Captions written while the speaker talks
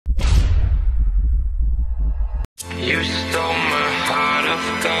You stole my heart of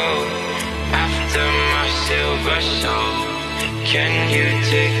gold after my silver soul. Can you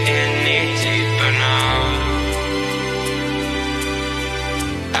dig any deeper now?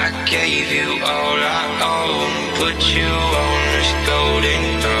 I gave you all I own, put you on this golden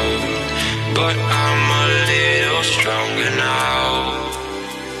throne, but I'm a little stronger now.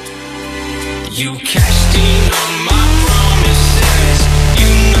 You cashed in on my promises.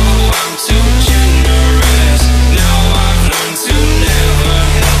 You know I'm too generous. Now I've learned to never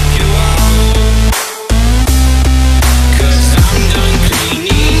help you out, 'cause I'm done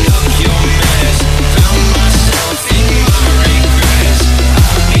cleaning up your mess. Found myself in my regrets.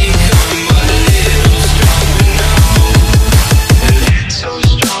 I've become a little stronger now. A little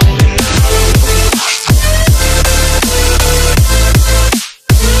stronger now.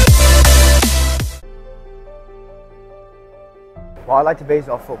 Well, I like to base it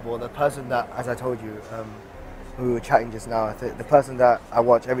off football. The person that, as I told you, we were chatting just now, the person that I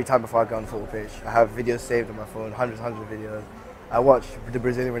watch every time before I go on the football pitch, I have videos saved on my phone, hundreds of videos. I watch the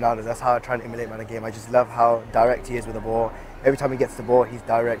Brazilian Ronaldo. That's how I try and emulate him in the game. I just love how direct he is with the ball. Every time he gets the ball, he's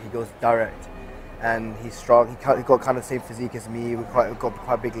direct, he goes direct. And he's strong. He's got kind of the same physique as me. We've got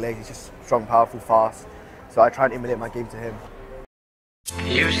quite big legs. He's just strong, powerful, fast. So I try and emulate my game to him.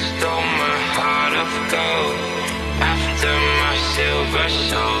 You stole my heart of gold after my silver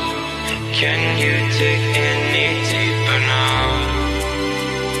soul. Can you dig any deeper now?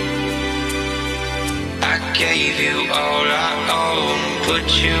 I gave you all I own, put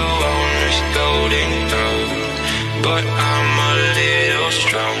you on this golden throne, but I'm a little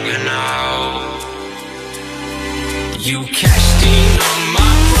stronger now. You cashed in on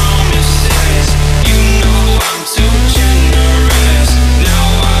my promises. You know I'm too generous. Now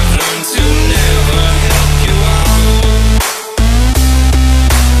I've learned to never help you out,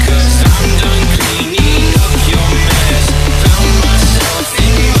 'cause I'm done cleaning up your mess. Found myself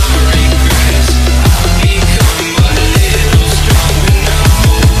in my regrets. I've become a little stronger now.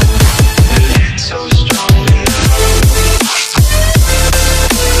 A little stronger now.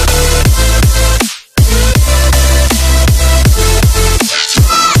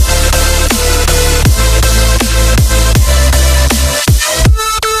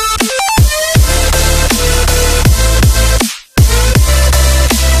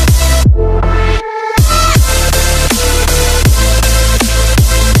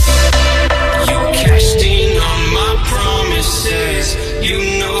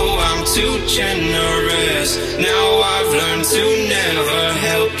 Generous. Now I've learned to never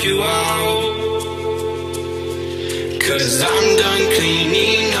help you out, 'cause I'm done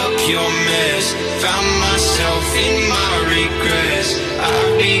cleaning up your mess. Found myself in my regrets.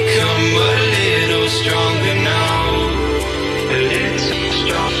 I've become a little stronger now. A little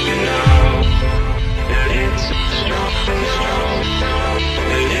stronger now. A little stronger now.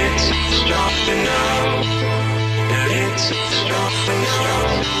 A little stronger now. A little stronger now.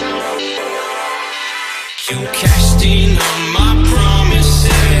 You cashed in on my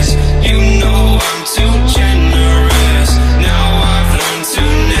promises. You know I'm too generous. Now I've learned to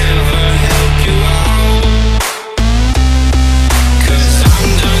never help you out, 'cause I'm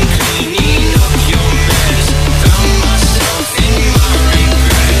done cleaning up your mess. Found myself in my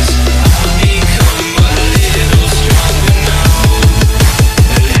regrets. I've become a little stronger now.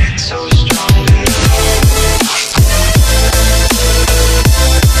 A little stronger now.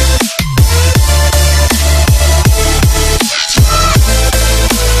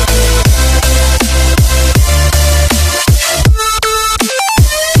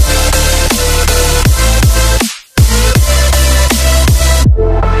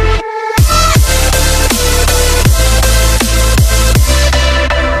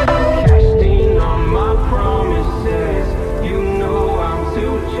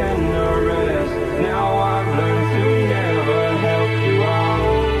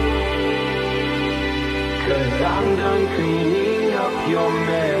 I'm done cleaning up your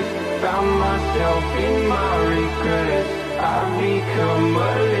mess. Found myself in my regrets. I've become a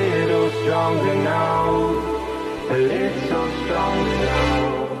little stronger now. A little stronger now.